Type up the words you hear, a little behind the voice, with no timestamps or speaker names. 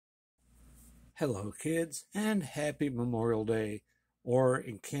Hello, kids, and happy Memorial Day, or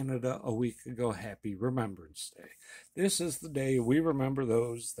in Canada a week ago, happy Remembrance Day. This is the day we remember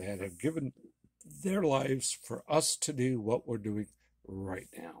those that have given their lives for us to do what we're doing right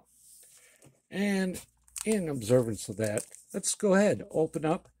now. And in observance of that, let's go ahead, open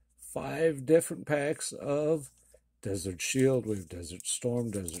up 5 different packs of Desert Shield. We have Desert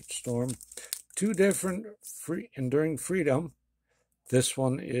Storm, 2 different Enduring Freedom. This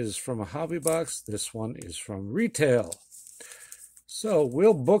one is from a hobby box. This one is from retail. So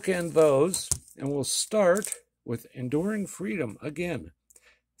we'll bookend those, and we'll start with Enduring Freedom. Again,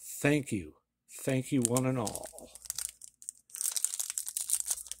 thank you. Thank you, one and all.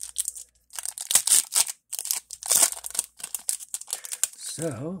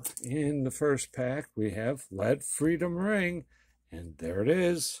 So, in the first pack, we have Lead Freedom Ring, and there it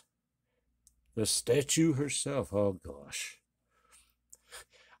is. The statue herself. Oh, gosh.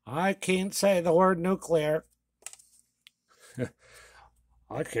 I can't say the word nuclear.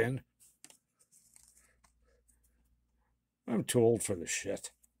 I can. I'm too old for this shit.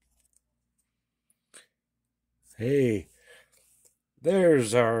 Hey,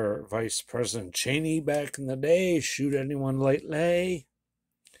 there's our Vice President Cheney back in the day. Shoot anyone lately?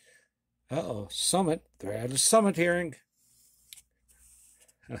 Uh-oh, Summit. They're at a Summit hearing.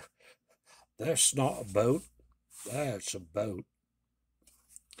 That's not a boat. That's a boat.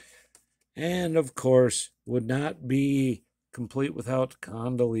 And, of course, would not be complete without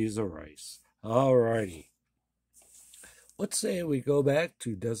Condoleezza Rice. Alrighty. Let's say we go back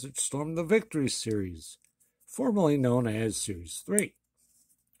to Desert Storm the Victory Series, formerly known as Series 3.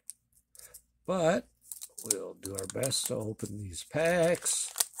 But we'll do our best to open these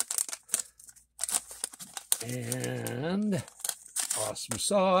packs. And awesome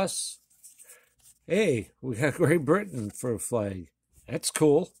sauce. Hey, we got Great Britain for a flag. That's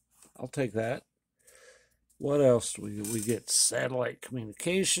cool. I'll take that. What else do we get? Satellite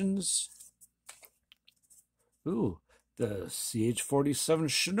communications. Ooh, the CH-47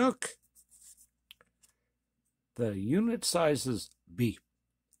 Chinook. The unit size is B.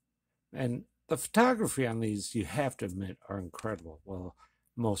 And the photography on these, you have to admit, are incredible. Well,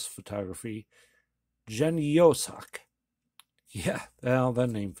 most photography. Jen Yosak. Yeah, well,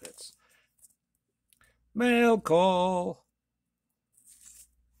 that name fits. Mail call.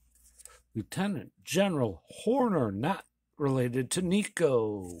 Lieutenant General Horner, not related to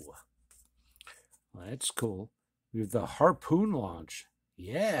Nico. Well, that's cool. We have the Harpoon launch.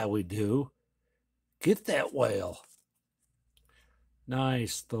 Yeah, we do. Get that whale.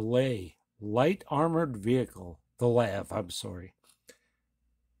 Nice. The light armored vehicle. The LAV, I'm sorry.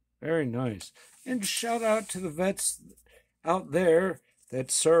 Very nice. And shout out to the vets out there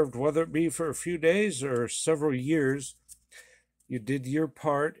that served, whether it be for a few days or several years. You did your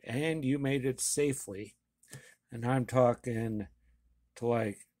part, and you made it safely. And I'm talking to,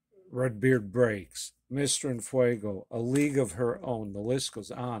 like, Redbeard Breaks, Mr. and Fuego, A League of Her Own. The list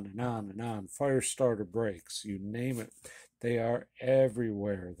goes on and on and on. Firestarter Breaks, you name it. They are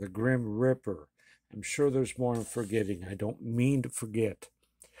everywhere. The Grim Ripper. I'm sure there's more I'm forgetting. I don't mean to forget.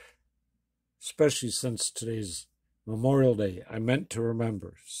 Especially since today's Memorial Day. I meant to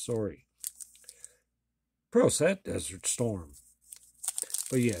remember. Sorry. Proset Desert Storm.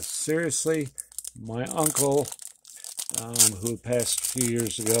 But yes, seriously, my uncle, who passed a few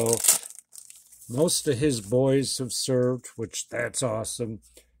years ago, most of his boys have served, which that's awesome.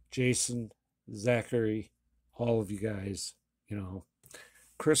 Jason, Zachary, all of you guys, you know.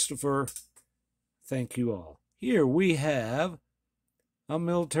 Christopher, thank you all. Here we have a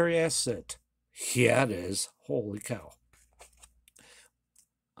military asset. Yeah, it is. Holy cow.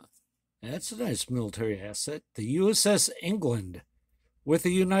 That's a nice military asset. The USS England. With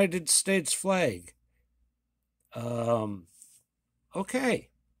a United States flag. Okay.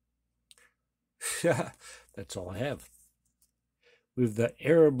 That's all I have. We have the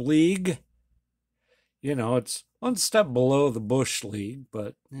Arab League. You know, it's one step below the Bush League,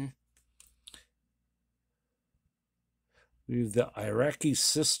 but we have the Iraqi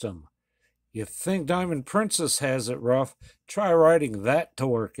System. You think Diamond Princess has it rough? Try riding that to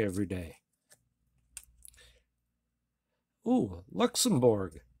work every day. Ooh,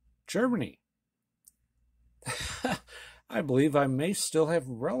 Luxembourg, Germany. I believe I may still have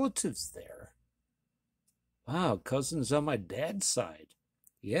relatives there. Wow, cousins on my dad's side.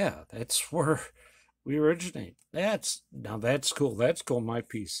 Yeah, that's where we originate. That's cool. That's cool, my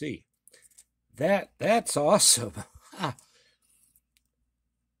PC. That's awesome.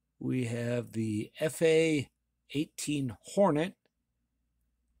 We have the FA-18 Hornet.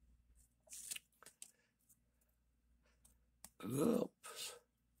 Oops.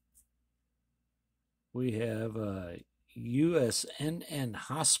 We have a USNN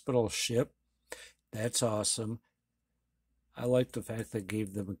hospital ship. That's awesome. I like the fact they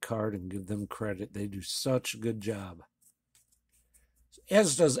gave them a card and give them credit. They do such a good job.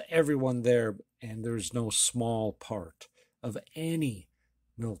 As does everyone there, and there's no small part of any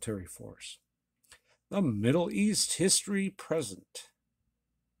military force. The Middle East history present.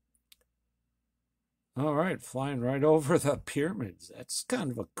 All right, flying right over the pyramids. That's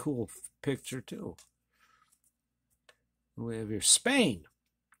kind of a cool picture, too. We have here Spain.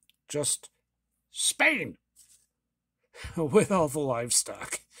 Just Spain with all the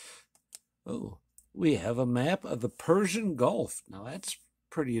livestock. Oh, we have a map of the Persian Gulf. Now, that's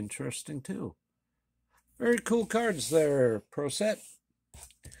pretty interesting, too. Very cool cards there, Pro Set.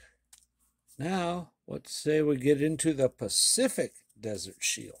 Now, let's say we get into the Pacific Desert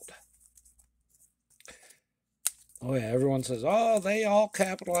Shield. Oh, yeah, everyone says, oh, they all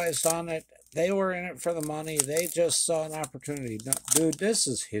capitalized on it. They were in it for the money. They just saw an opportunity. No, dude, this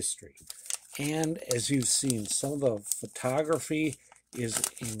is history. And as you've seen, some of the photography is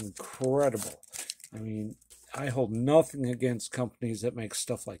incredible. I mean, I hold nothing against companies that make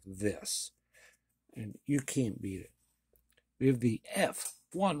stuff like this. And you can't beat it. We have the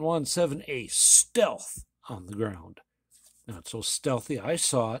F-117A Stealth on the ground. Not so stealthy. I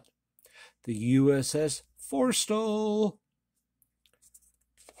saw it. The USS Forstall.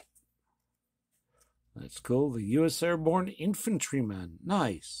 That's cool. The U.S. Airborne Infantryman.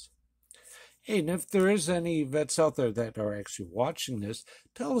 Nice. Hey, and if there is any vets out there that are actually watching this,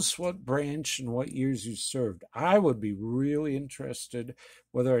 tell us what branch and what years you served. I would be really interested,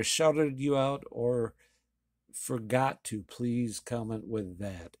 whether I shouted you out or forgot to. Please comment with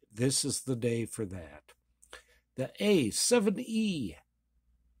that. This is the day for that. The A-7E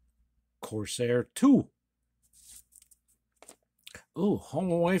Corsair 2. Oh,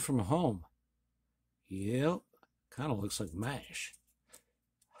 Home Away from Home. Yep, kind of looks like MASH.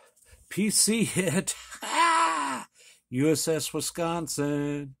 PC hit. USS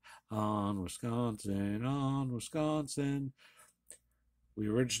Wisconsin. On Wisconsin, on Wisconsin. We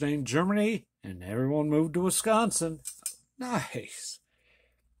originated in Germany, and everyone moved to Wisconsin. Nice.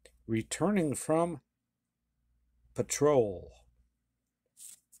 Returning from patrol.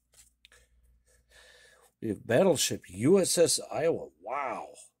 We have battleship USS Iowa. Wow.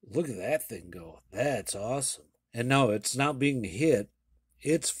 Look at that thing go. That's awesome. And no, it's not being hit.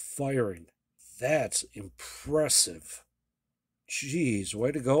 It's firing. That's impressive. Jeez,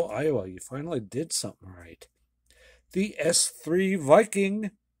 way to go, Iowa. You finally did something right. The S-3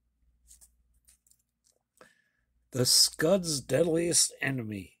 Viking. The Scud's deadliest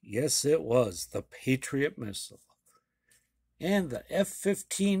enemy. Yes, it was. The Patriot missile. And the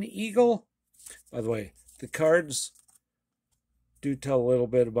F-15 Eagle. By the way, the cards do tell a little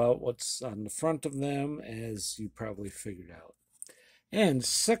bit about what's on the front of them, as you probably figured out. And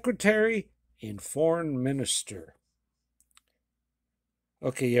Secretary and Foreign Minister.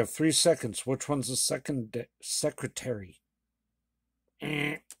 Okay, you have 3 seconds. Which one's the second secretary?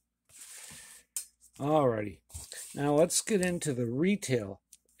 Alrighty. Now let's get into the retail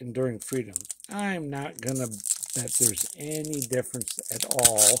Enduring Freedom. I'm not going to bet there's any difference at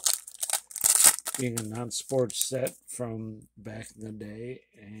all, being a non-sports set from back in the day,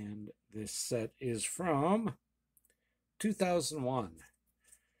 and this set is from 2001.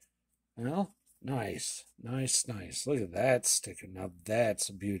 Well, nice, nice, nice. Look at that sticker. Now that's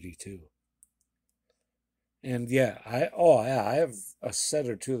a beauty too. And yeah, I have a set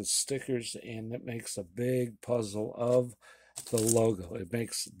or two of stickers, and it makes a big puzzle of the logo. It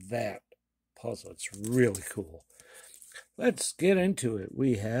makes that puzzle. It's really cool. Let's get into it.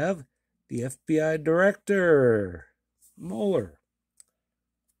 We have the FBI Director, Mueller.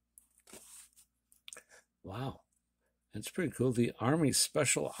 Wow, that's pretty cool. The Army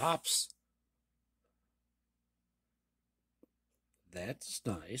Special Ops. That's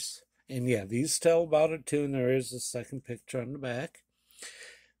nice. And yeah, these tell about it too, and there is a second picture on the back.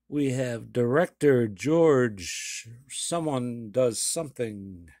 We have Director George, someone does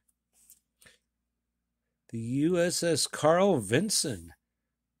something. The USS Carl Vinson.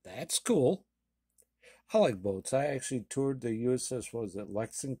 That's cool. I like boats. I actually toured the USS, what was it,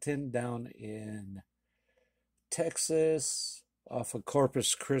 Lexington down in Texas off of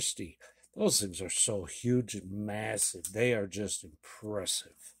Corpus Christi. Those things are so huge and massive. They are just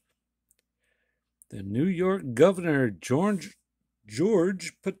impressive. The New York Governor, George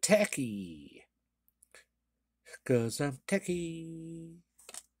Pataki. 'Cause I'm techie.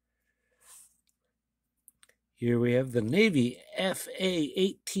 Here we have the Navy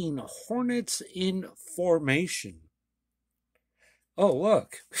FA-18 Hornets in formation. Oh,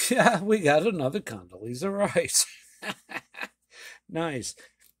 look. Yeah, we got another Condoleezza Rice. Nice.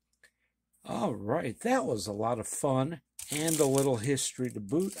 All right. That was a lot of fun and a little history to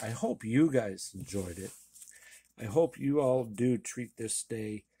boot. I hope you guys enjoyed it. I hope you all do treat this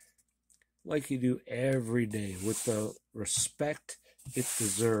day like you do every day with the respect it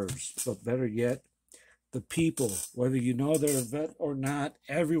deserves. But better yet, the people, whether you know they're a vet or not,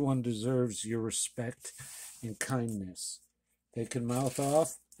 everyone deserves your respect and kindness. They can mouth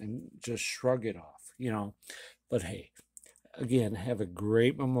off and just shrug it off, you know. But hey, again, have a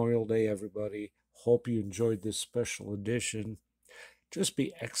great Memorial Day, everybody. Hope you enjoyed this special edition. Just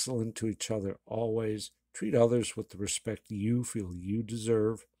be excellent to each other always. Treat others with the respect you feel you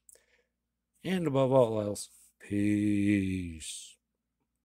deserve. And above all else, peace.